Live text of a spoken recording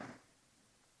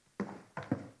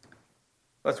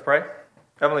Let's pray.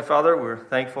 Heavenly Father, we're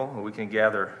thankful that we can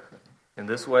gather in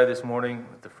this way this morning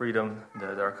with the freedom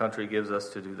that our country gives us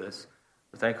to do this.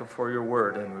 We're thankful for your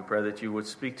word, and we pray that you would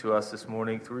speak to us this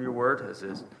morning through your word as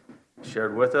is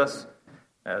shared with us.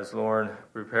 As Lauren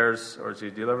prepares, or as he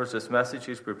delivers this message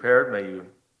he's prepared, may you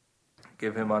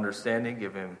give him understanding,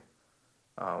 give him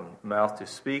mouth to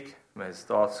speak. May his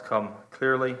thoughts come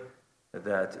clearly,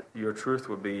 that your truth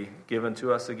would be given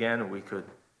to us again, and we could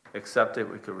accept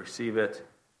it, we could receive it,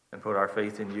 and put our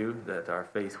faith in you, that our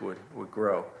faith would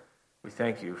grow. We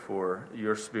thank you for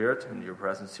your spirit and your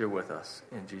presence here with us.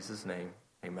 In Jesus' name,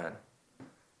 amen.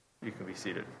 You can be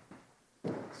seated.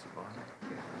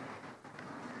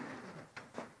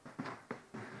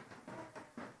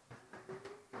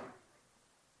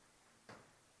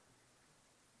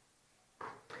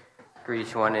 Greet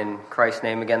each one in Christ's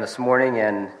name again this morning,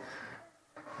 and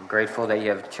I'm grateful that you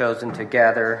have chosen to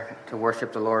gather to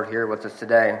worship the Lord here with us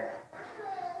today.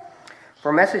 For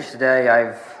a message today,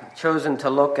 I've chosen to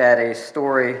look at a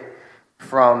story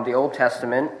from the Old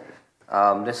Testament.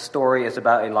 This story is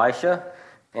about Elisha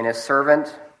and his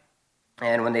servant,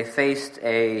 and when they faced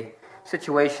a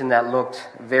situation that looked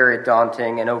very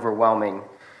daunting and overwhelming.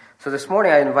 So this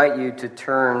morning, I invite you to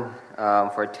turn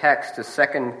for a text to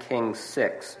 2 Kings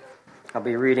 6. I'll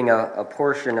be reading a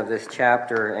portion of this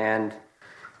chapter, and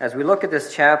as we look at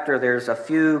this chapter, there's a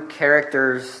few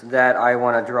characters that I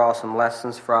want to draw some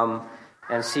lessons from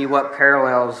and see what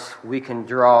parallels we can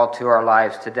draw to our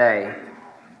lives today.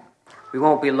 We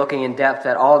won't be looking in depth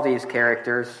at all these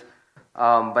characters,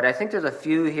 but I think there's a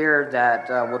few here that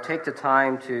we'll take the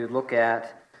time to look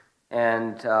at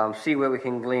and see what we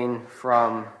can glean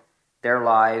from their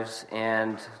lives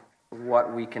and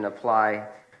what we can apply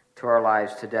to our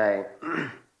lives today.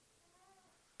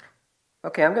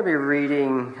 Okay, I'm going to be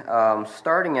reading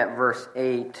starting at verse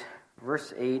 8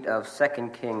 of 2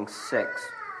 Kings 6.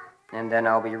 And then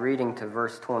I'll be reading to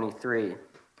verse 23.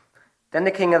 Then the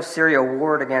king of Syria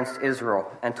warred against Israel,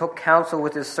 and took counsel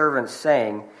with his servants,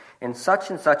 saying, In such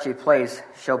and such a place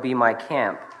shall be my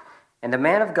camp. And the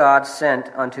man of God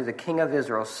sent unto the king of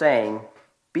Israel, saying,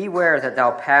 Beware that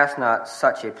thou pass not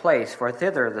such a place, for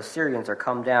thither the Syrians are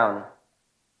come down.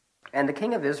 And the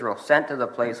king of Israel sent to the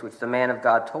place which the man of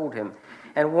God told him,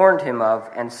 and warned him of,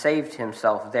 and saved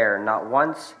himself there, not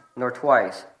once nor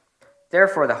twice.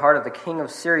 Therefore the heart of the king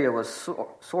of Syria was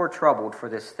sore troubled for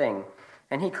this thing.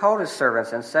 And he called his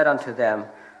servants and said unto them,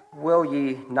 Will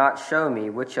ye not show me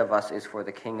which of us is for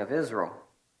the king of Israel?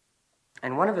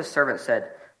 And one of his servants said,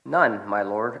 None, my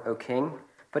lord, O king.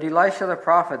 But Elisha the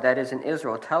prophet that is in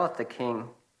Israel telleth the king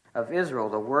of Israel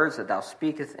the words that thou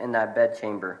speakest in thy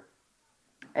bedchamber.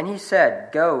 And he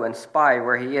said, Go and spy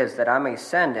where he is, that I may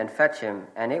send and fetch him.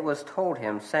 And it was told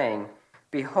him, saying,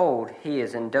 Behold, he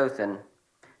is in Dothan.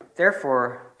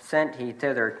 Therefore sent he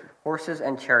thither horses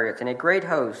and chariots and a great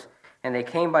host, and they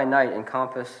came by night and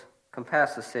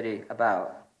compassed the city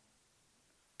about.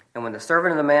 And when the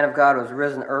servant of the man of God was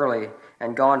risen early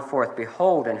and gone forth,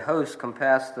 behold, an host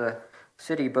compassed the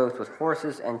city both with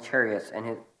horses and chariots. And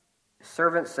his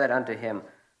servant said unto him,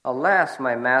 Alas,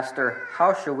 my master,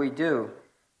 how shall we do?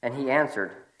 And he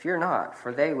answered, Fear not,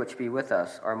 for they which be with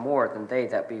us are more than they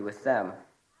that be with them.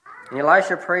 And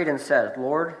Elisha prayed and said,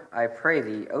 Lord, I pray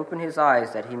thee, open his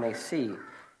eyes that he may see.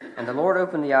 And the Lord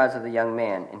opened the eyes of the young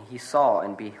man, and he saw,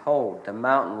 and behold, the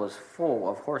mountain was full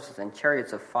of horses and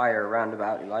chariots of fire round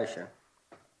about Elisha.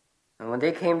 And when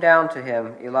they came down to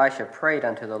him, Elisha prayed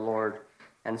unto the Lord,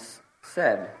 and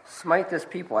said, Smite this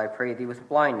people, I pray thee, with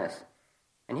blindness.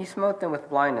 And he smote them with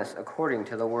blindness according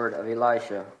to the word of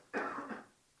Elisha.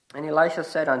 And Elisha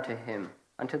said unto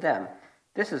them,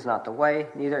 This is not the way,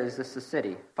 neither is this the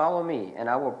city. Follow me, and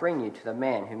I will bring you to the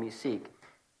man whom ye seek.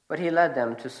 But he led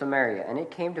them to Samaria. And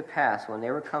it came to pass, when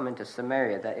they were come into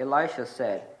Samaria, that Elisha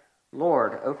said,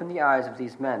 Lord, open the eyes of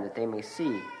these men, that they may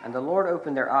see. And the Lord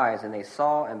opened their eyes, and they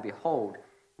saw, and behold,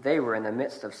 they were in the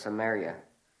midst of Samaria.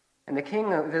 And the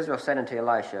king of Israel said unto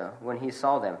Elisha, when he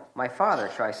saw them, My father,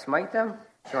 shall I smite them?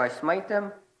 Shall I smite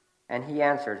them? And he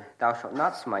answered, Thou shalt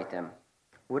not smite them.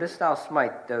 Wouldest thou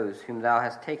smite those whom thou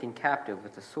hast taken captive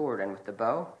with the sword and with the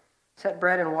bow? Set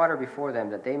bread and water before them,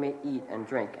 that they may eat and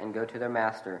drink and go to their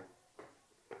master.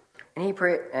 And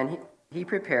he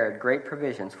prepared great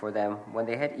provisions for them. When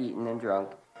they had eaten and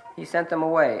drunk, he sent them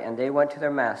away, and they went to their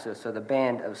master. So the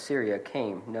band of Syria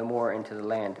came no more into the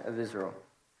land of Israel.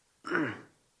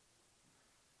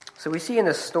 So we see in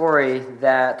this story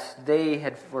that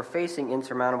they were facing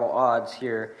insurmountable odds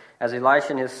here, as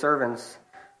Elisha and his servants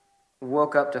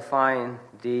woke up to find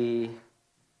the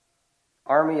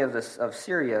army of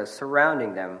Syria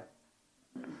surrounding them.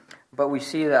 But we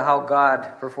see that how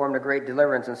God performed a great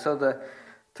deliverance. And so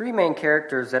three main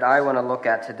characters that I want to look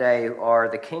at today are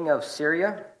the king of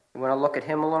Syria. We want to look at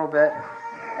him a little bit,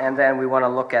 and then we want to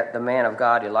look at the man of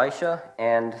God, Elisha,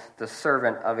 and the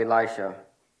servant of Elisha.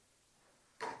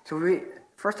 So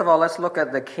first of all, let's look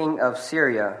at the king of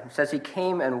Syria. It says he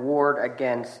came and warred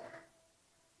against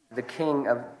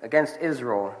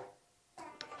Israel.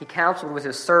 He counseled with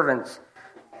his servants.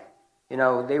 They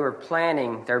were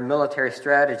planning their military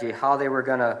strategy, how they were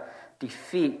going to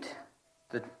defeat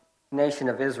the nation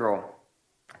of Israel.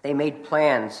 They made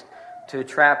plans to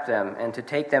trap them and to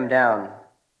take them down.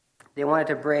 They wanted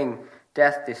to bring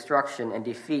death, destruction, and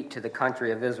defeat to the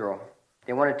country of Israel.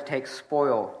 They wanted to take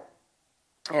spoil.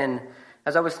 And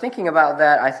as I was thinking about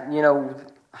that,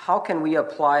 how can we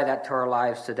apply that to our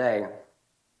lives today?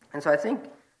 And so I think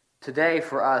today,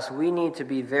 for us, we need to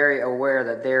be very aware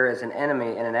that there is an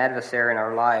enemy and an adversary in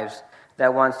our lives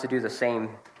that wants to do the same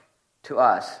to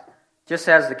us. Just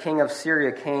as the king of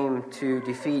Syria came to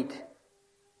defeat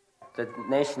the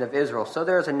nation of Israel, so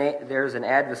there's an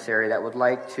adversary that would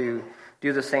like to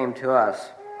do the same to us.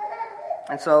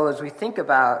 And so as we think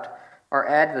about our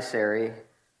adversary,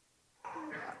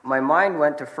 my mind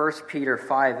went to 1 Peter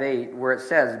 5:8, where it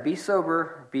says, "Be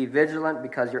sober, be vigilant,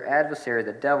 because your adversary,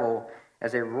 the devil,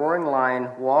 as a roaring lion,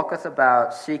 walketh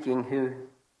about, seeking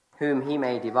whom he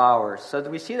may devour." So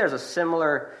we see there's a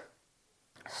similar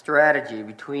strategy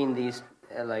between these,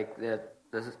 like the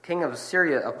king of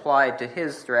Syria applied to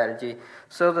his strategy,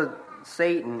 so that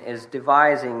Satan is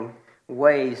devising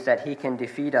ways that he can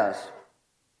defeat us.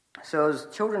 So as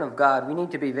children of God, we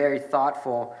need to be very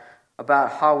thoughtful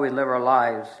about how we live our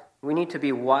lives. We need to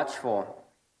be watchful.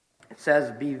 It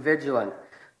says, be vigilant.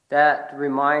 That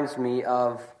reminds me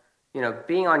of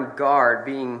being on guard,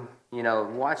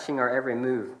 watching our every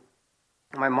move.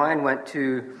 My mind went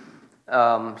to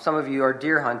some of you are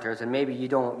deer hunters, and maybe you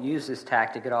don't use this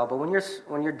tactic at all, but when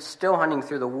you're still hunting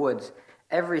through the woods,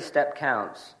 every step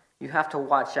counts. You have to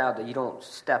watch out that you don't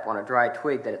step on a dry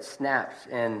twig, that it snaps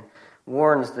and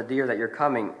warns the deer that you're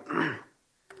coming.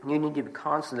 You need to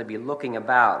constantly be looking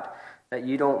about, that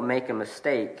you don't make a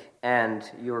mistake and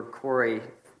your quarry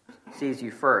sees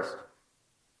you first.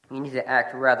 You need to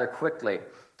act rather quickly.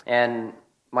 And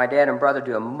my dad and brother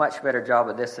do a much better job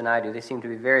at this than I do. They seem to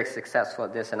be very successful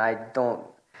at this, and I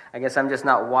guess I'm just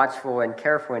not watchful and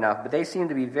careful enough, but they seem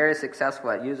to be very successful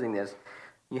at using this.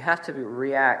 You have to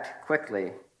react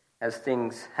quickly as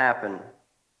things happen.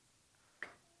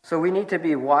 So we need to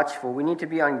be watchful. We need to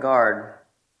be on guard.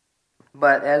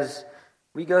 But as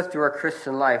we go through our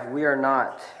Christian life, we are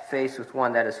not faced with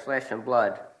one that is flesh and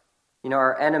blood.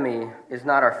 Our enemy is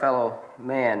not our fellow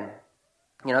man.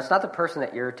 It's not the person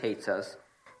that irritates us.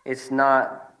 It's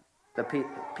not the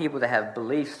people that have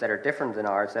beliefs that are different than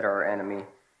ours that are our enemy.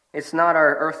 It's not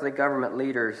our earthly government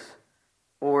leaders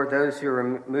or those who are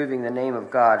removing the name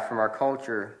of God from our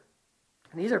culture.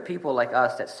 These are people like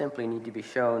us that simply need to be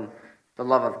shown the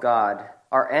love of God.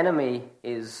 Our enemy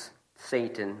is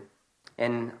Satan,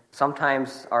 and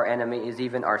sometimes our enemy is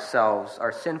even ourselves.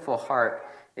 Our sinful heart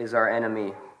is our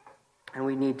enemy, and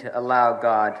we need to allow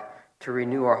God to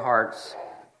renew our hearts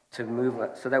to move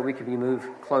so that we can be moved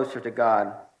closer to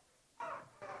God.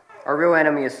 Our real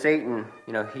enemy is Satan.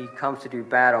 He comes to do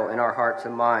battle in our hearts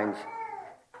and minds.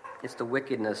 It's the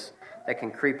wickedness that can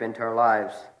creep into our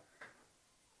lives.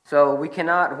 So we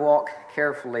cannot walk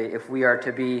carefully if we are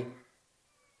to be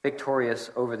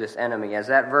victorious over this enemy. As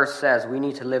that verse says, we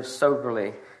need to live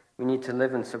soberly. We need to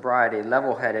live in sobriety,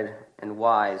 level-headed and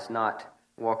wise, not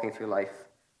walking through life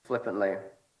flippantly.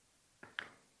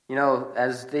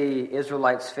 As the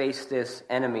Israelites faced this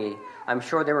enemy, I'm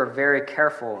sure they were very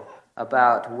careful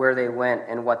about where they went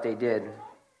and what they did.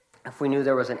 If we knew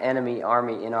there was an enemy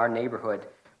army in our neighborhood,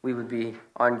 we would be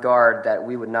on guard that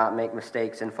we would not make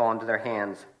mistakes and fall into their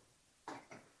hands.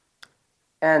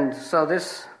 And so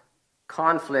this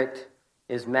conflict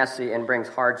is messy and brings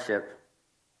hardship.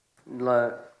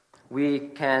 We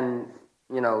can,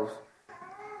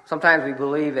 sometimes we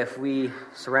believe if we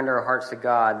surrender our hearts to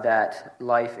God that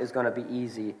life is going to be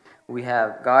easy.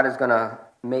 God is going to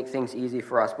make things easy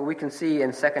for us. But we can see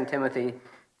in 2 Timothy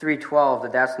 3:12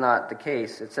 that that's not the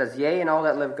case. It says, "Yea, and all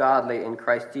that live godly in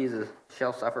Christ Jesus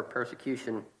shall suffer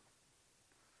persecution."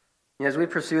 And as we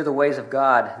pursue the ways of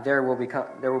God, there will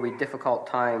be difficult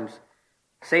times.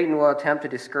 Satan will attempt to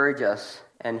discourage us,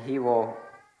 and he will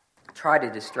try to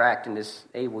distract and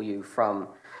disable you from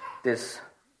this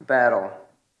battle.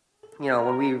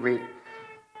 When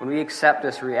we accept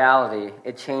this reality,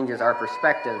 it changes our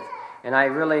perspective. And I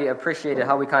really appreciated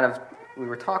how we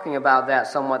were talking about that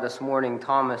somewhat this morning.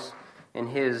 Thomas, in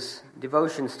his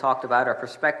devotions, talked about our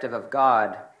perspective of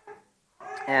God.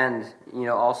 And,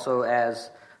 also as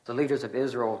the leaders of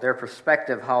Israel, their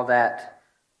perspective, how that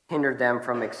hindered them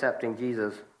from accepting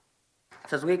Jesus.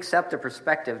 So as we accept the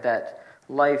perspective that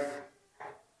life,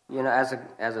 as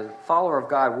a follower of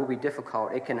God will be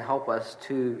difficult, it can help us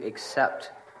to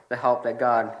accept the help that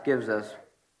God gives us.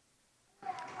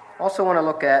 Also want to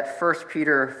look at 1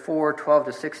 Peter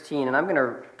 4:12-16, and I'm going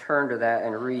to turn to that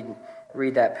and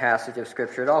read that passage of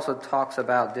Scripture. It also talks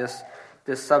about this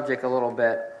subject a little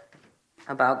bit,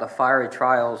 about the fiery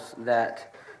trials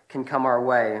that can come our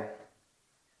way.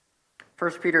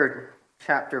 1 Peter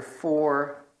chapter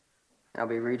 4, I'll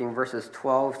be reading verses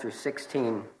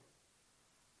 12-16.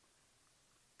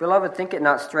 Beloved, think it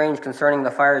not strange concerning the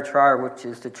fiery trial which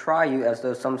is to try you as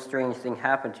though some strange thing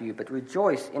happened to you, but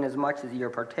rejoice inasmuch as ye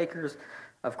are partakers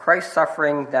of Christ's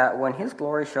suffering, that when his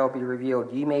glory shall be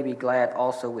revealed, ye may be glad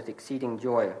also with exceeding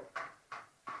joy.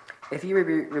 If ye be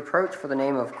reproached for the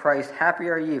name of Christ, happy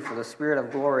are ye, for the Spirit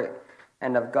of glory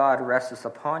and of God resteth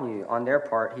upon you. On their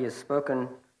part he is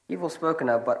evil spoken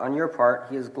of, but on your part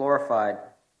he is glorified.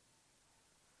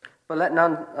 But let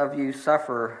none of you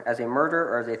suffer as a murderer,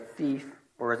 or as a thief,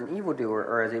 or as an evildoer,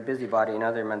 or as a busybody in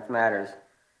other men's matters.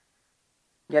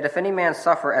 Yet if any man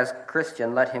suffer as a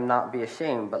Christian, let him not be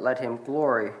ashamed, but let him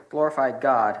glorify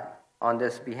God on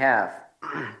this behalf.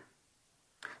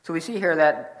 So we see here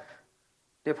that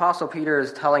the Apostle Peter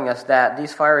is telling us that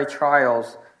these fiery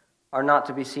trials are not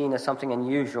to be seen as something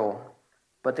unusual,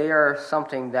 but they are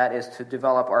something that is to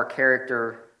develop our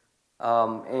character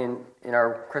in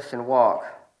our Christian walk.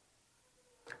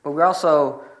 But we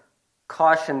also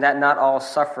caution that not all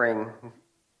suffering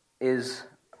is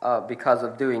because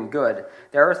of doing good.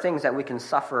 There are things that we can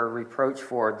suffer reproach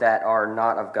for that are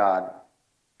not of God.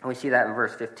 And we see that in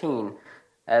verse 15.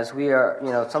 As we are,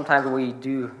 sometimes when we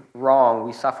do wrong,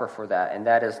 we suffer for that, and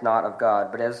that is not of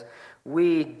God. But as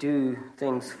we do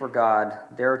things for God,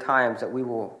 there are times that we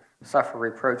will suffer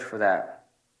reproach for that.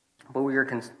 But we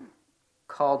are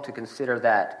called to consider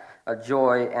that a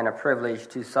joy and a privilege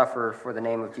to suffer for the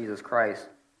name of Jesus Christ.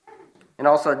 And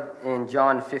also in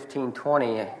John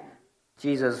 15:20,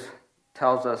 Jesus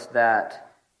tells us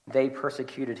that they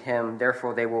persecuted him,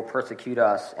 therefore they will persecute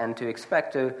us. And to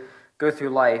expect to go through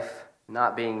life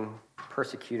not being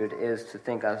persecuted is to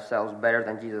think ourselves better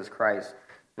than Jesus Christ.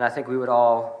 And I think we would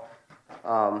all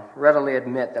readily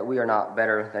admit that we are not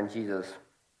better than Jesus.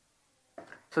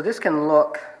 So this can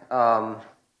look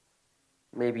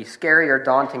maybe scary or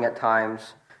daunting at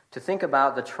times to think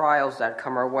about the trials that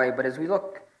come our way. But as we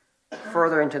look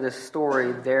further into this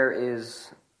story,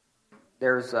 there's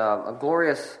a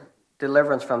glorious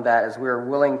deliverance from that as we are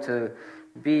willing to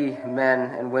be men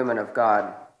and women of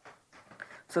God.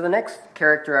 So the next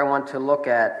character I want to look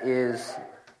at is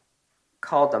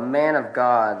called the man of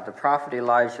God, the prophet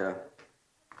Elijah.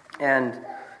 And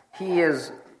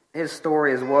his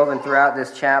story is woven throughout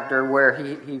this chapter, where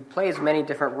he plays many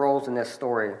different roles in this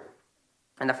story.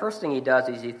 And the first thing he does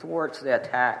is he thwarts the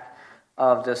attack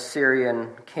of the Syrian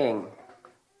king.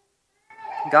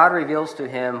 God reveals to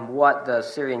him what the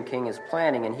Syrian king is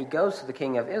planning, and he goes to the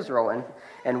king of Israel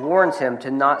and warns him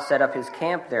to not set up his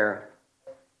camp there.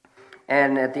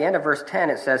 And at the end of verse 10,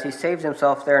 it says, he saved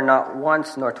himself there not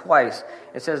once nor twice.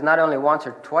 It says not only once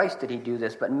or twice did he do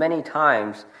this, but many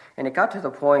times. And it got to the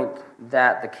point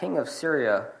that the king of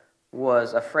Syria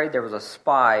was afraid there was a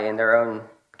spy in their own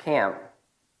camp.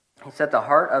 He said the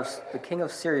heart of the king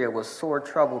of Syria was sore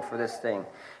troubled for this thing.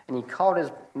 And he called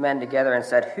his men together and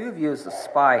said, who of you is the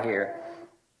spy here?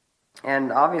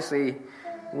 And obviously,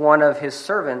 one of his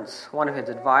servants, one of his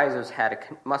advisors,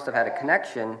 must have had a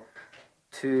connection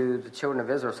to the children of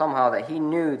Israel somehow, that he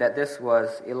knew that this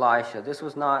was Elisha. This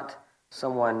was not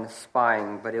someone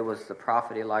spying, but it was the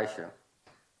prophet Elisha.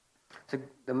 So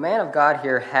the man of God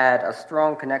here had a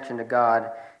strong connection to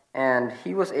God, and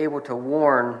he was able to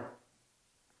warn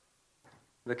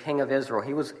the king of Israel.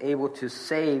 He was able to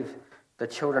save the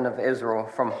children of Israel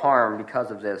from harm because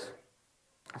of this.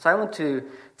 So I want to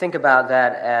think about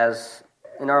that as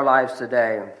in our lives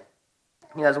today.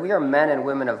 As we are men and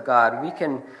women of God, we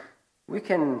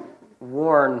can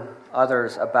warn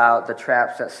others about the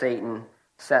traps that Satan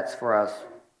sets for us.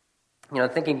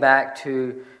 Thinking back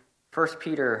to 1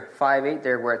 Peter 5:8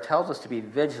 there, where it tells us to be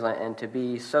vigilant and to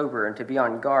be sober and to be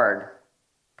on guard.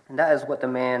 And that is what the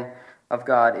man of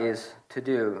God is to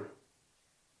do.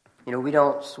 We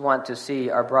don't want to see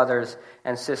our brothers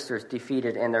and sisters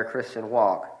defeated in their Christian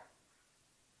walk.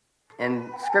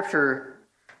 And Scripture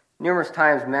numerous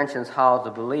times mentions how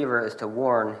the believer is to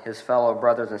warn his fellow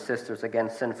brothers and sisters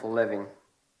against sinful living.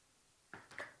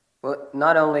 Well,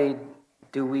 not only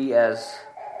do we as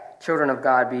children of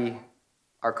God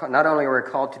not only are we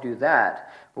called to do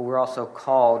that, but we're also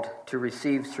called to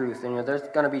receive truth. And there's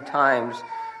going to be times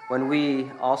when we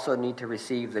also need to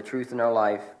receive the truth in our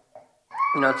life.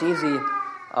 It's easy,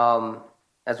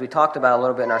 as we talked about a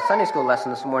little bit in our Sunday school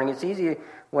lesson this morning, it's easy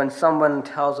when someone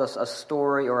tells us a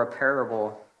story or a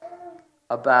parable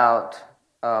about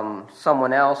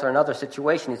someone else or another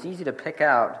situation. It's easy to pick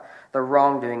out the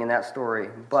wrongdoing in that story.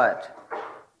 But,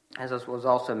 as was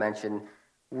also mentioned,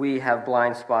 we have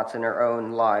blind spots in our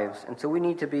own lives. And so we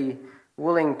need to be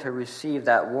willing to receive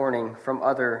that warning from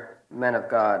other men of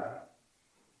God.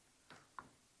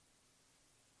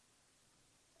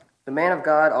 The man of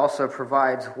God also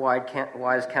provides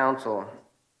wise counsel.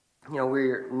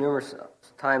 We're numerous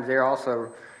times there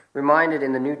also reminded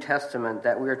in the New Testament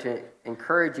that we are to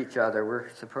encourage each other. We're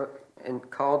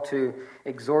called to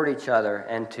exhort each other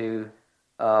and to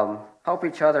help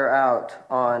each other out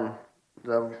on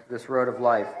this road of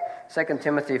life. 2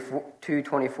 Timothy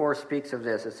 2:24 speaks of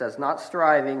this. It says, "Not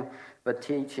striving, but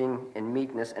teaching in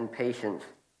meekness and patience."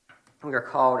 We are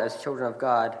called as children of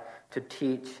God to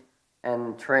teach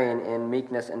and train in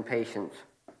meekness and patience.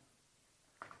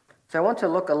 So I want to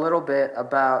look a little bit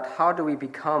about how do we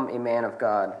become a man of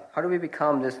God? How do we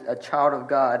become a child of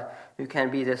God who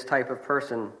can be this type of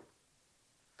person?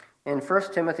 In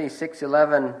 1 Timothy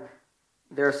 6:11,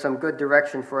 there's some good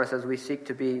direction for us as we seek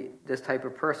to be this type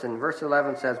of person. Verse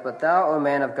 11 says, "But thou, O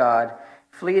man of God,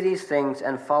 flee these things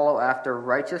and follow after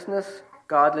righteousness,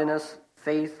 godliness,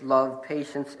 faith, love,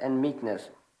 patience, and meekness."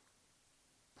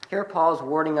 Here Paul is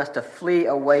warning us to flee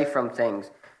away from things.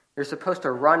 You're supposed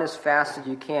to run as fast as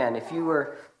you can. If you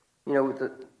were,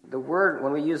 the word,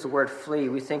 when we use the word flee,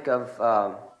 we think of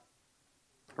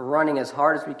running as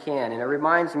hard as we can. And it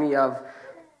reminds me of,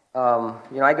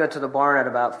 I go to the barn at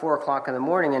about 4 o'clock in the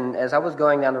morning, and as I was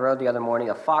going down the road the other morning,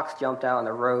 a fox jumped out on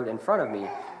the road in front of me.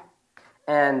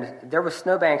 And there were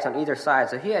snowbanks on either side,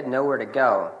 so he had nowhere to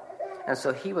go. And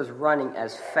so he was running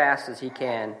as fast as he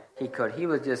could. He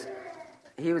was just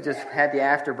had the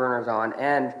afterburners on.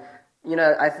 And,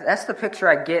 that's the picture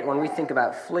I get when we think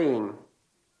about fleeing.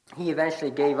 He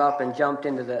eventually gave up and jumped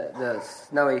into the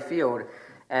snowy field,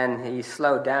 and he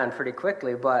slowed down pretty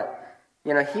quickly. But,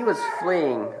 he was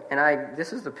fleeing. And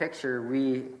this is the picture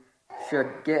we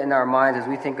should get in our minds as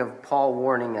we think of Paul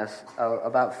warning us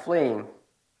about fleeing.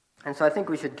 And so I think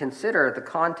we should consider the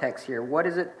context here. What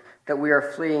is it that we are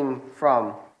fleeing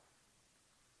from?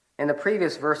 In the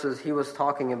previous verses he was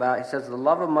talking about, he says, the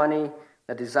love of money,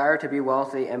 the desire to be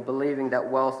wealthy, and believing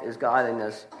that wealth is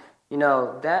godliness.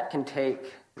 That can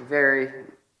take very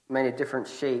many different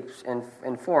shapes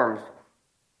and forms.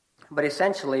 But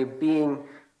essentially, being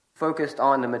focused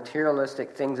on the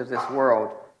materialistic things of this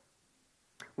world,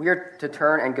 we are to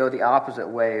turn and go the opposite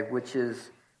way, which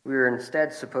is we are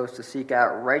instead supposed to seek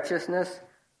out righteousness,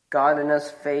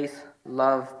 godliness, faith,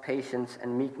 love, patience,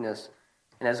 and meekness.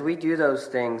 And as we do those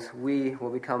things, we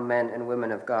will become men and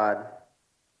women of God.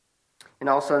 And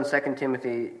also in 2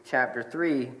 Timothy chapter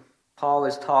 3, Paul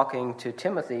is talking to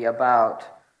Timothy about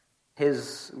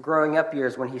his growing up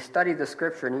years when he studied the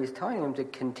Scripture, and he's telling him to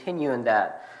continue in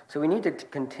that. So we need to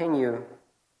continue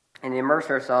and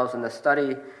immerse ourselves in the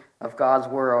study of God's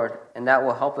Word, and that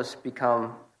will help us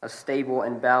become a stable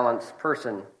and balanced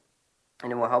person,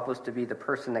 and it will help us to be the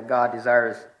person that God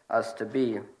desires us to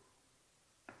be.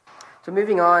 So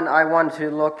moving on, I want to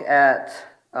look at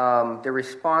the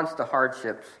response to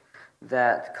hardships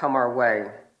that come our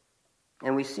way.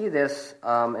 And we see this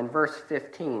in verse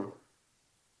 15.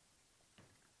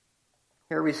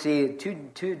 Here we see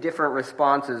two different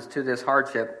responses to this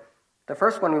hardship. The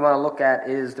first one we want to look at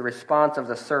is the response of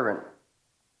the servant.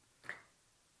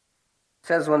 It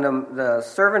says when the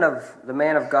servant of the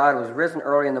man of God was risen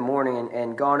early in the morning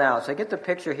and gone out. So I get the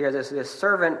picture here. This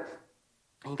servant,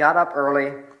 he got up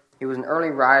early. He was an early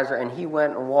riser, and he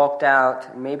went and walked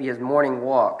out, maybe his morning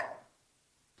walk.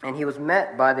 And he was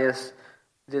met by this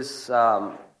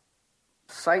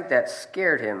sight that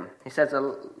scared him. He said,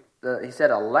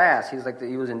 alas, he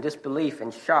was in disbelief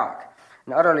and shock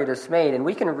and utterly dismayed. And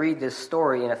we can read this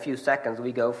story in a few seconds.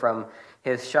 We go from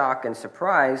his shock and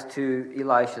surprise to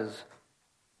Elisha's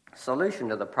solution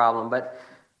to the problem. But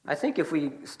I think if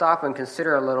we stop and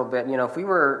consider a little bit, if we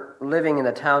were living in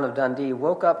the town of Dundee,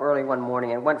 woke up early one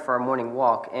morning and went for our morning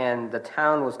walk, and the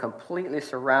town was completely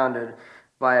surrounded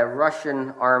by a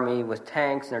Russian army with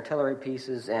tanks and artillery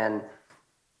pieces and,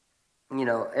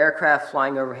 aircraft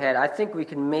flying overhead, I think we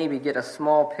can maybe get a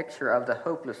small picture of the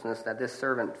hopelessness that this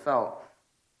servant felt.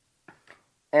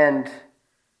 And,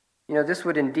 this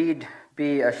would indeed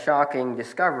be a shocking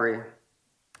discovery.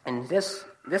 And this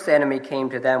enemy came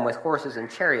to them with horses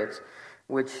and chariots,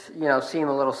 which, seem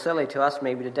a little silly to us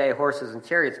maybe today, horses and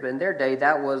chariots. But in their day,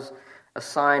 that was a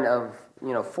sign of,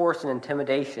 force and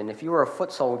intimidation. If you were a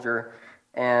foot soldier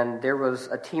and there was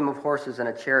a team of horses and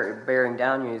a chariot bearing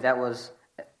down you, that was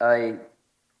a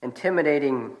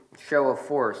intimidating show of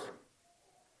force.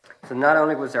 So not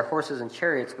only was there horses and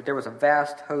chariots, but there was a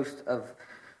vast host of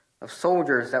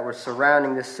soldiers that were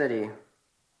surrounding this city.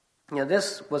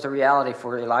 This was a reality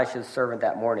for Elisha's servant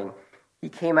that morning. He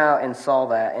came out and saw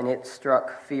that, and it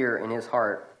struck fear in his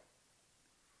heart.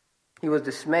 He was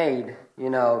dismayed,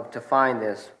 to find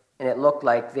this, and it looked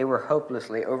like they were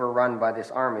hopelessly overrun by this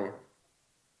army.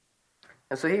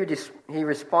 And so he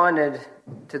responded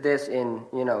to this in,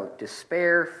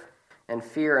 despair and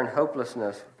fear and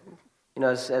hopelessness.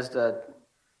 As the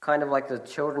kind of like the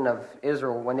children of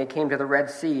Israel when they came to the Red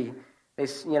Sea,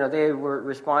 they were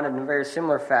responded in a very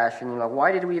similar fashion.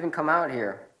 Why did we even come out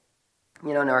here?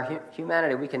 In our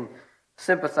humanity, we can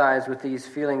sympathize with these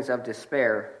feelings of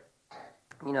despair.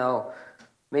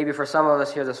 Maybe for some of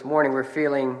us here this morning, we're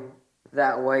feeling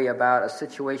that way about a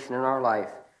situation in our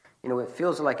life. It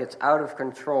feels like it's out of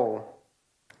control,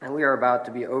 and we are about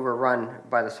to be overrun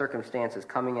by the circumstances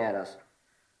coming at us.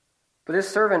 But this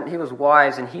servant, he was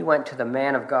wise, and he went to the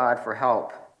man of God for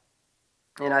help.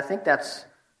 And I think that's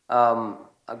a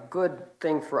good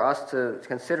thing for us to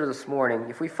consider this morning.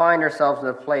 If we find ourselves in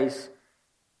a place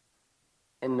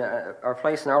in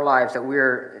our lives that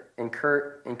we're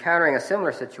encountering a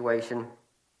similar situation,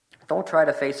 don't try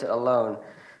to face it alone.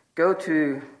 Go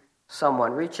to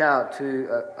someone, reach out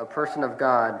to a person of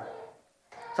God,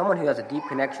 someone who has a deep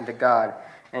connection to God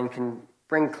and can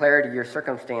bring clarity to your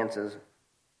circumstances.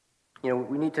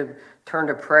 We need to turn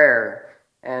to prayer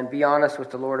and be honest with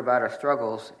the Lord about our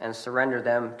struggles and surrender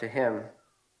them to Him.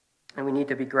 And we need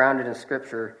to be grounded in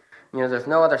Scripture. There's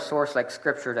no other source like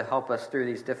Scripture to help us through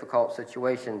these difficult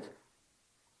situations.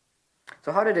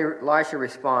 So how did Elisha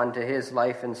respond to his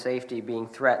life and safety being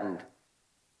threatened?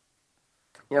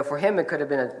 For him it could have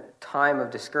been a time of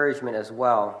discouragement as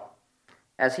well.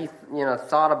 As he,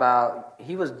 thought about,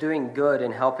 he was doing good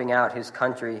in helping out his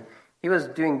country. He was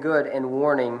doing good in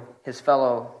warning his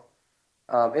fellow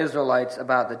Israelites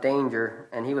about the danger,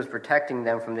 and he was protecting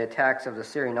them from the attacks of the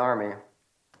Syrian army.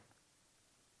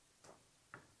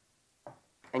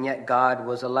 And yet God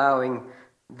was allowing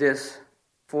this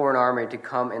foreign army to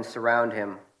come and surround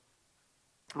him.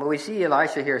 But we see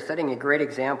Elisha here setting a great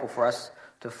example for us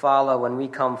to follow when we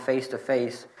come face to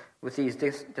face with these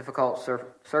difficult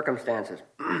circumstances.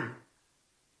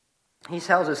 He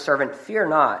tells his servant, "Fear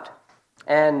not."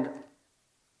 And,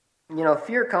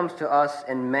 fear comes to us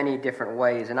in many different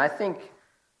ways. And I think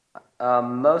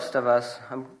most of us,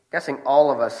 I'm guessing all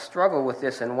of us, struggle with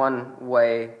this in one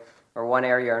way or one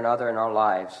area or another in our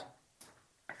lives.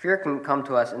 Fear can come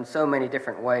to us in so many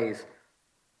different ways.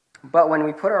 But when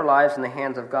we put our lives in the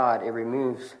hands of God, it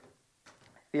removes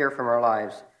fear from our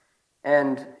lives.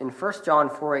 And in 1 John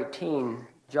 4:18,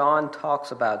 John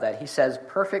talks about that. He says,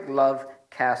 "Perfect love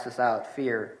casteth out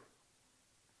fear."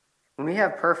 When we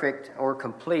have perfect or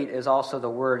complete is also the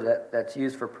word that's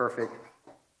used for perfect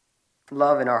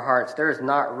love in our hearts, there is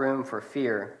not room for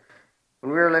fear.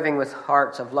 When we are living with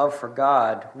hearts of love for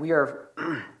God, we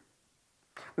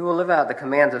will live out the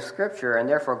commands of Scripture, and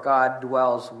therefore God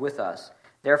dwells with us.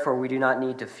 Therefore, we do not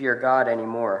need to fear God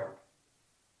anymore.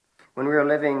 When we are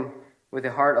living with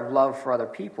a heart of love for other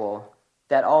people,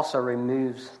 that also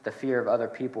removes the fear of other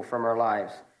people from our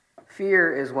lives.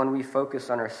 Fear is when we focus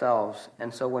on ourselves,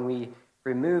 and so when we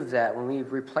remove that, when we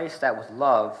replace that with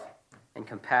love and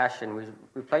compassion, we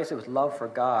replace it with love for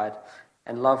God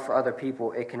and love for other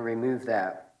people, it can remove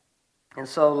that. And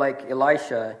so like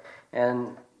Elisha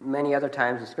and many other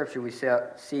times in Scripture we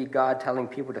see God telling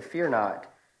people to fear not.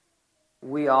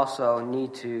 We also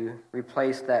need to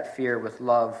replace that fear with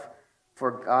love for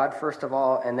God first of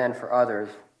all and then for others.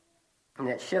 And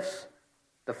it shifts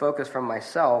the focus from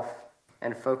myself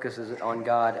and focuses it on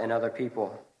God and other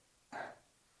people.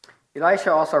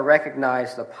 Elisha also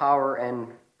recognized the power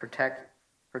and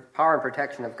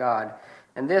protection of God.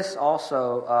 And this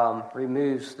also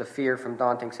removes the fear from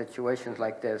daunting situations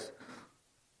like this.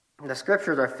 The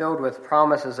Scriptures are filled with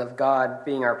promises of God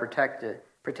being our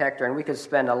protector, and we could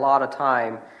spend a lot of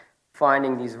time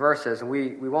finding these verses.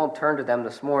 We won't turn to them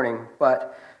this morning,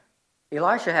 but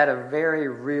Elisha had a very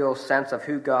real sense of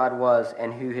who God was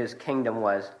and who his kingdom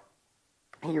was.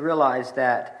 He realized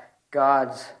that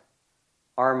God's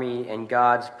army and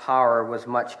God's power was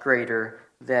much greater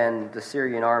than the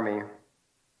Syrian army.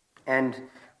 And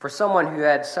for someone who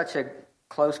had such a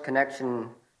close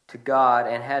connection to God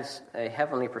and has a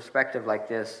heavenly perspective like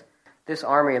this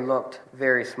army looked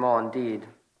very small indeed.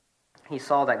 He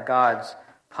saw that God's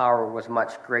power was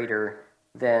much greater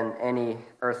than any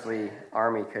earthly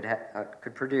army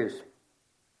could produce.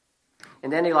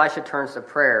 And then Elisha turns to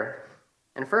prayer.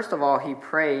 And first of all, he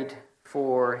prayed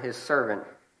for his servant.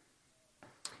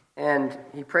 And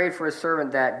he prayed for his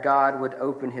servant that God would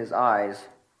open his eyes.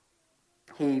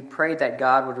 He prayed that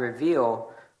God would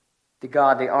reveal the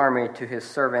godly army to his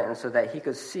servant, and so that he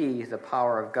could see the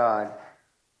power of God.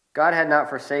 God had not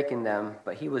forsaken them,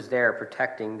 but he was there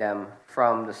protecting them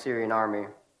from the Syrian army.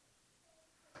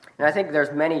 And I think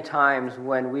there's many times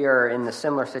when we are in a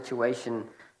similar situation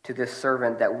to this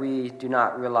servant that we do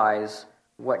not realize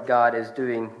what God is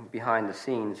doing behind the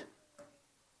scenes.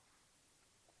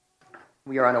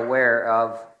 We are unaware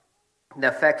of the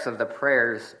effects of the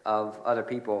prayers of other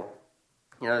people.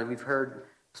 We've heard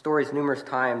stories numerous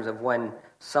times of when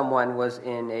someone was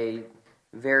in a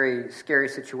very scary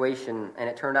situation and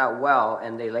it turned out well,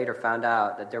 and they later found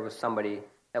out that there was somebody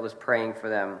that was praying for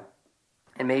them.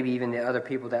 And maybe even the other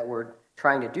people that were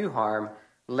trying to do harm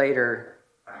later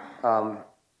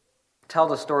tell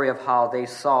the story of how they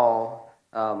saw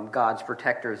God's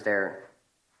protectors there.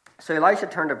 So Elisha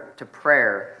turned to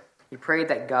prayer. He prayed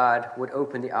that God would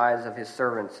open the eyes of his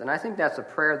servants. And I think that's a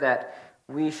prayer that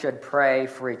we should pray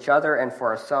for each other and for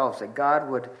ourselves, that God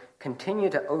would continue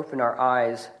to open our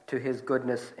eyes to his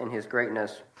goodness and his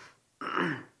greatness.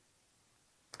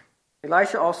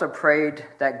 Elisha also prayed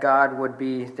that God would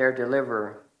be their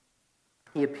deliverer.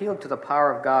 He appealed to the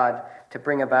power of God to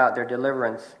bring about their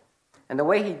deliverance. And the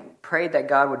way he prayed that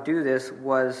God would do this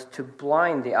was to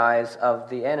blind the eyes of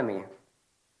the enemy.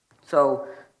 So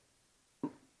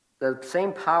the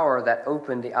same power that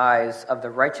opened the eyes of the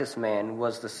righteous man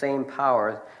was the same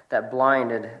power that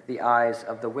blinded the eyes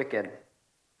of the wicked.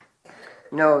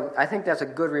 I think that's a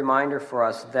good reminder for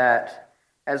us that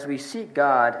as we seek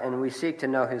God and we seek to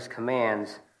know his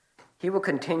commands, he will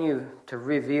continue to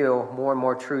reveal more and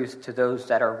more truth to those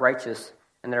that are righteous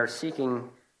and that are seeking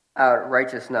out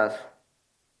righteousness.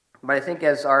 But I think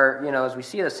as we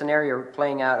see the scenario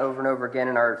playing out over and over again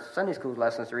in our Sunday school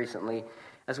lessons recently,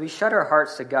 as we shut our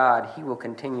hearts to God, he will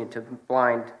continue to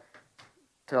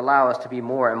allow us to be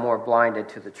more and more blinded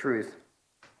to the truth.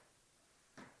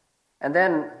 And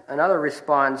then another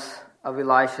response of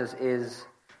Elisha's is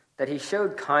that he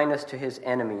showed kindness to his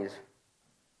enemies.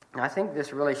 And I think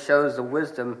this really shows the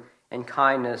wisdom and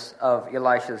kindness of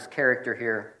Elisha's character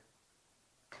here.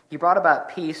 He brought about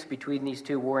peace between these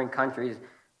two warring countries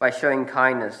by showing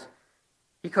kindness.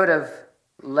 He could have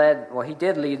he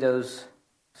did lead those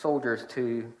soldiers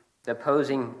to the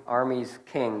opposing army's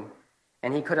king,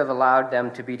 and he could have allowed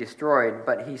them to be destroyed,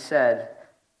 but he said,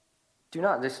 do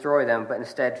not destroy them, but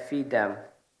instead feed them.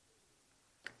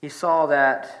 He saw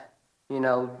that,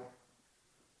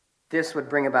 this would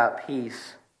bring about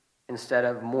peace instead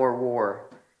of more war.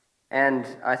 And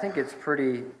I think it's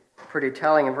pretty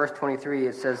telling. In verse 23,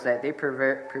 it says that they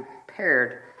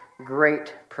prepared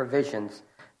great provisions.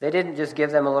 They didn't just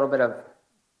give them a little bit of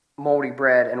moldy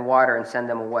bread and water and send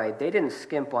them away. They didn't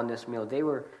skimp on this meal. They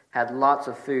had lots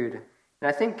of food. And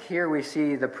I think here we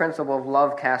see the principle of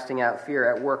love casting out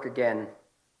fear at work again.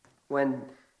 When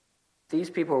these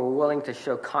people were willing to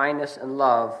show kindness and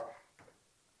love,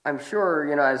 I'm sure,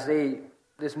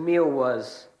 this meal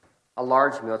was a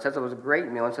large meal. It says it was a great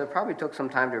meal, and so it probably took some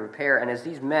time to prepare. And as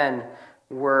these men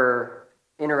were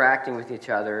interacting with each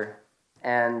other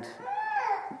and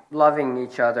loving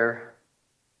each other,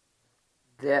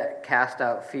 that cast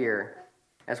out fear.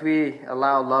 As we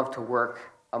allow love to work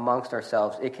amongst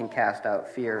ourselves, it can cast out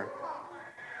fear.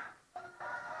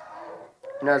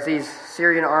 As these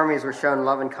Syrian armies were shown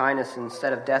love and kindness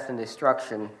instead of death and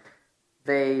destruction,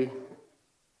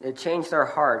 it changed their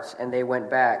hearts and they went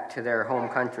back to their home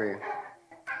country.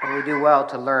 And we do well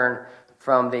to learn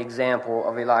from the example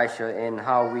of Elisha in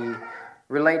how we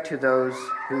relate to those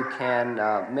who can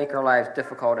make our lives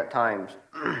difficult at times.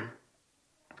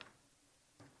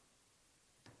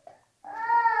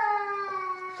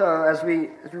 So as we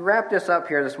wrap this up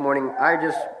here this morning, I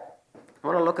just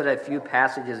want to look at a few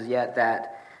passages yet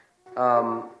that,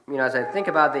 as I think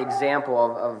about the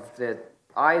example of the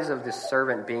eyes of this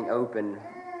servant being open,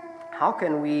 how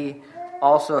can we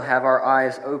also have our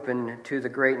eyes open to the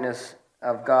greatness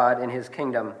of God in his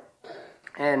kingdom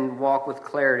and walk with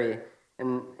clarity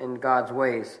in God's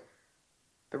ways?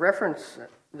 The reference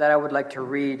that I would like to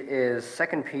read is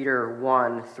 2 Peter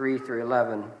 1, 3 through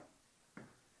 11.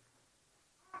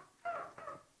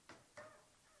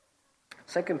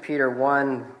 2 Peter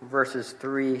 1, verses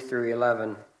 3 through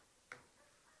 11.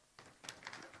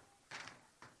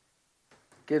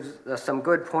 Gives us some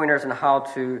good pointers on how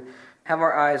to have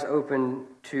our eyes open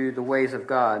to the ways of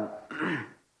God.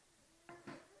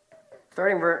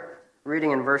 Starting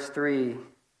reading in verse 3,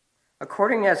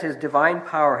 according as his divine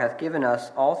power hath given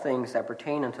us all things that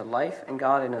pertain unto life and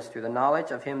godliness through the knowledge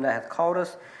of him that hath called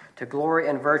us to glory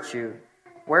and virtue,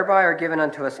 whereby are given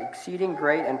unto us exceeding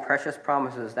great and precious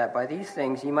promises, that by these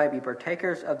things ye might be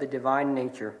partakers of the divine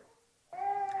nature,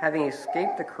 having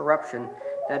escaped the corruption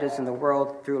that is in the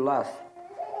world through lust.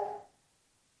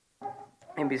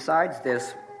 And besides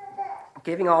this,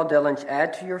 giving all diligence,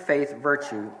 add to your faith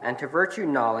virtue, and to virtue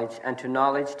knowledge, and to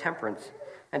knowledge temperance,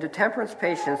 and to temperance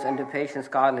patience, and to patience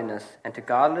godliness, and to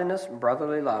godliness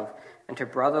brotherly love, and to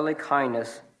brotherly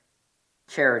kindness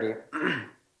charity.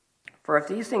 For if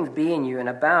these things be in you and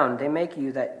abound, they make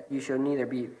you that you shall neither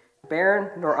be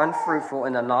barren nor unfruitful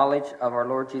in the knowledge of our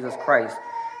Lord Jesus Christ.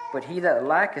 But he that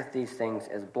lacketh these things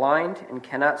is blind, and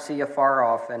cannot see afar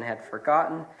off, and hath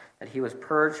forgotten that he was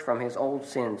purged from his old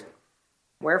sins.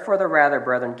 Wherefore the rather,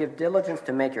 brethren, give diligence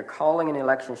to make your calling and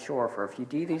election sure, for if you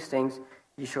do these things,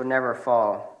 you shall never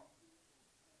fall.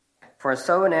 For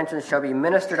so an entrance shall be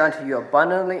ministered unto you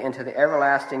abundantly into the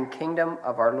everlasting kingdom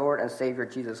of our Lord and Savior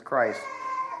Jesus Christ.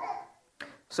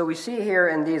 So we see here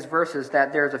in these verses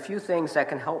that there's a few things that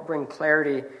can help bring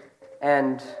clarity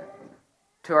and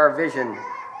to our vision. It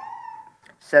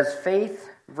says faith,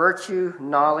 virtue,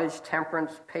 knowledge,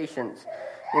 temperance, patience.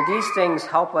 And these things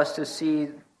help us to see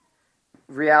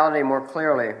reality more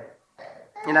clearly.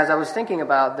 And as I was thinking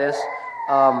about this,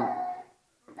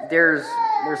 there's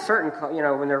certain,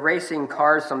 when they're racing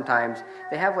cars sometimes,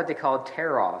 they have what they call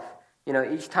tear-off.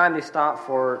 Each time they stop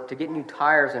to get new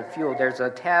tires and fuel, there's a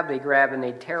tab they grab and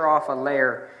they tear off a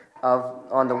layer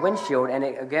on the windshield, and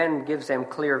it again gives them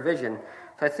clear vision.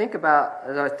 So as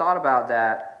I thought about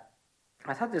that,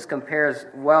 I thought this compares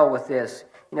well with this.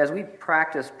 As we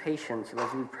practice patience,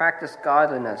 as we practice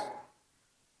godliness,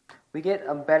 we get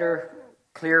a better,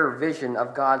 clearer vision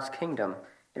of God's kingdom.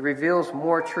 It reveals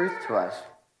more truth to us,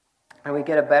 and we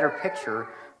get a better picture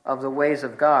of the ways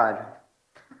of God.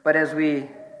 But as we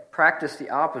practice the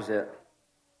opposite,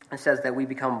 it says that we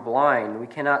become blind. We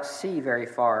cannot see very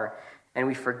far, and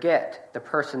we forget the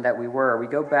person that we were. We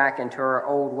go back into our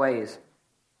old ways.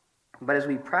 But as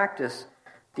we practice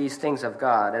these things of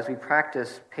God, as we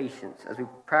practice patience, as we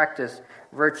practice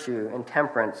virtue and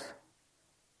temperance,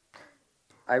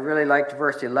 I really liked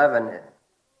verse 11.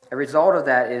 A result of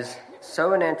that is,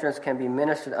 so an entrance can be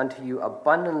ministered unto you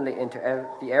abundantly into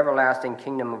the everlasting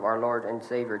kingdom of our Lord and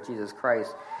Savior Jesus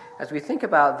Christ. As we think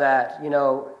about that,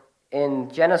 in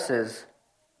Genesis,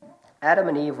 Adam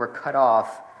and Eve were cut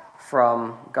off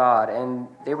from God, and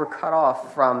they were cut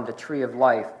off from the tree of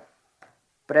life.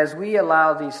 But as we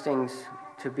allow these things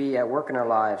to be at work in our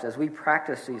lives, as we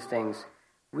practice these things,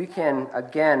 we can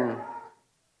again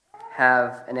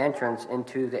have an entrance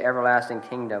into the everlasting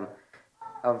kingdom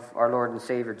of our Lord and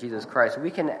Savior Jesus Christ.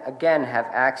 We can again have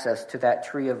access to that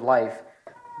tree of life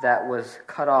that was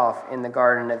cut off in the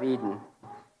Garden of Eden.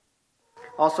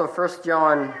 Also, 1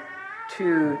 John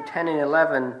 2:10 and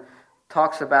 11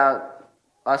 talks about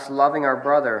us loving our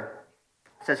brother.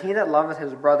 It says, he that loveth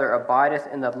his brother abideth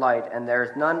in the light, and there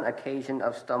is none occasion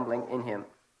of stumbling in him.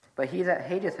 But he that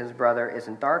hateth his brother is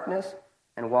in darkness,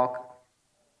 and walketh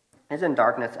in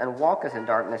darkness,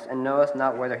 and knoweth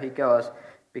not whither he goes,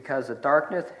 because the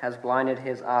darkness has blinded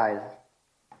his eyes.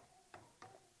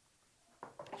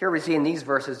 Here we see in these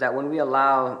verses that when we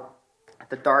allow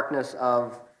the darkness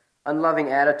of unloving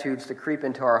attitudes to creep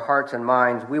into our hearts and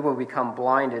minds, we will become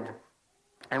blinded,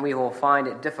 and we will find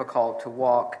it difficult to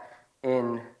walk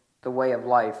in the way of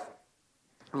life.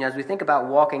 And as we think about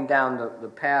walking down the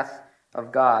path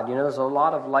of God, there's a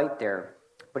lot of light there.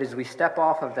 But as we step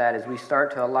off of that, as we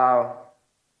start to allow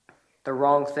the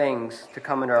wrong things to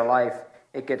come into our life,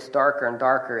 it gets darker and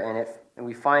darker, and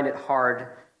we find it hard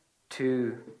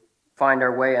to find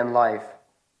our way in life.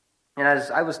 And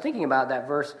as I was thinking about that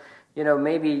verse,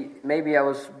 maybe I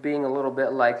was being a little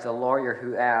bit like the lawyer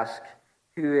who asked,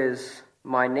 who is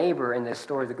my neighbor in this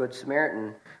story, the Good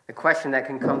Samaritan? The question that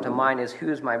can come to mind is, who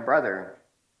is my brother?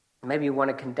 Maybe you want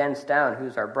to condense down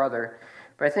who's our brother.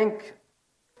 But I think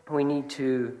we need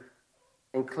to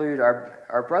include,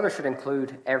 our brother should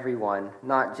include everyone,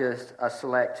 not just a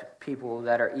select people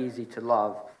that are easy to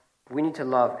love. We need to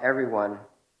love everyone.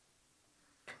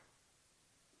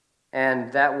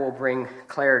 And that will bring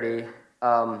clarity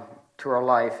to our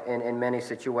life in many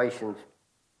situations.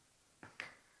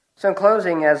 So in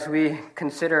closing, as we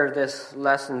consider this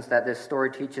lessons that this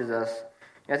story teaches us,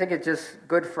 I think it's just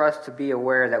good for us to be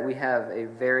aware that we have a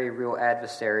very real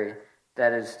adversary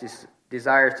that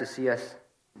desires to see us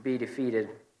be defeated.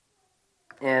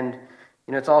 And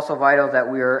it's also vital that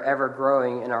we are ever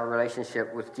growing in our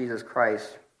relationship with Jesus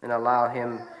Christ and allow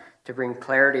him to bring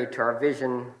clarity to our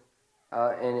vision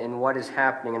in what is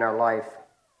happening in our life.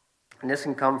 And this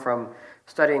can come from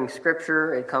studying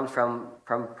Scripture. It comes from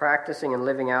practicing and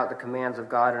living out the commands of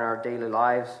God in our daily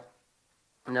lives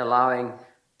and allowing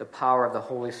the power of the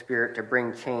Holy Spirit to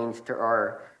bring change to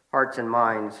our hearts and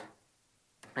minds.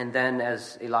 And then,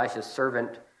 as Elisha's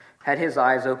servant had his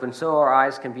eyes open, so our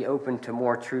eyes can be open to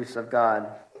more truths of God.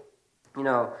 You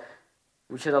know,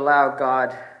 we should allow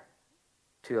God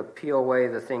to peel away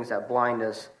the things that blind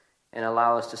us and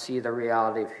allow us to see the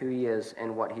reality of who He is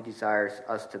and what He desires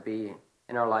us to be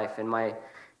in our life. And my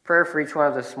prayer for each one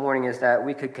of us this morning is that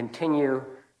we could continue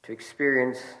to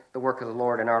experience the work of the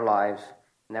Lord in our lives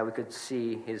and that we could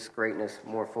see His greatness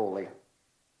more fully.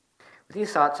 With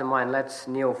these thoughts in mind, let's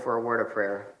kneel for a word of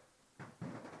prayer.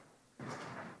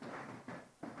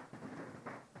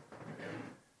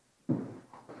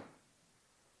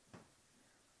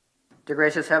 Dear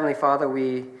gracious Heavenly Father,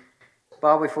 we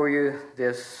bow before you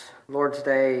this Lord's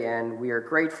Day, and we are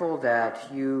grateful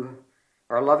that you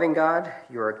are a loving God,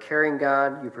 you are a caring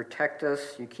God, you protect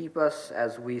us, you keep us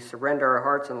as we surrender our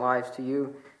hearts and lives to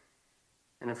you.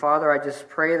 And Father, I just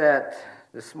pray that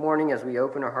this morning as we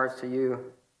open our hearts to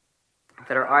you,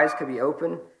 that our eyes could be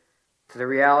open to the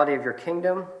reality of your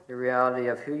kingdom, the reality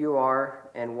of who you are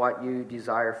and what you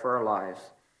desire for our lives.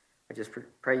 I just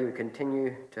pray you would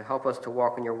continue to help us to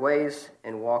walk in your ways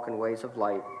and walk in ways of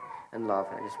light and love.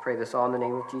 I just pray this all in the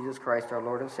name of Jesus Christ, our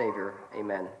Lord and Savior.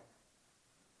 Amen.